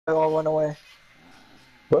They all went away.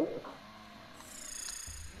 What?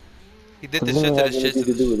 He did It this doesn't shit to the have anything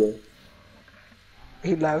to do with shits. it.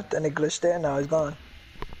 He left and it glitched there, now he's gone.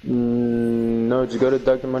 No, just go to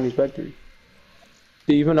Dr. Money's factory.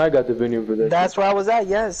 See, even I got the venue for that That's shit. where I was at,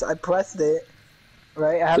 yes. I pressed it.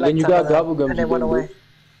 Right? I had So like then you 10 of got them. gobble gums And they went again, away. bitch.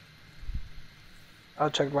 I'll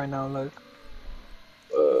check right now, look.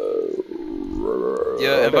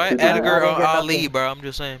 Yeah, invite I Edgar or didn't get Ali, nothing. bro. I'm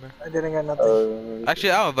just saying, bro. I didn't get nothing.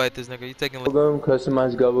 Actually, I'll invite this nigga. You taking? Gum,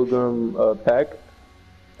 customized gobble gum pack,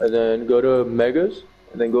 and then go to Megas,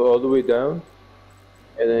 and then go all the way down,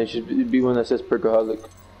 and then it should be one that says Perkaholic.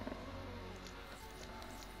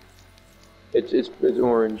 It's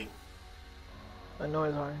orange. I know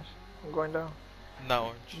it's orange. I'm going down. Not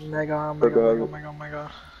orange.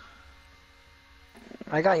 Mega.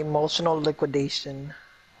 I got emotional liquidation.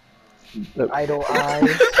 Idle eye.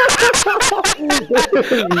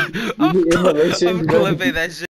 You need inhalation. I'm clipping that shit.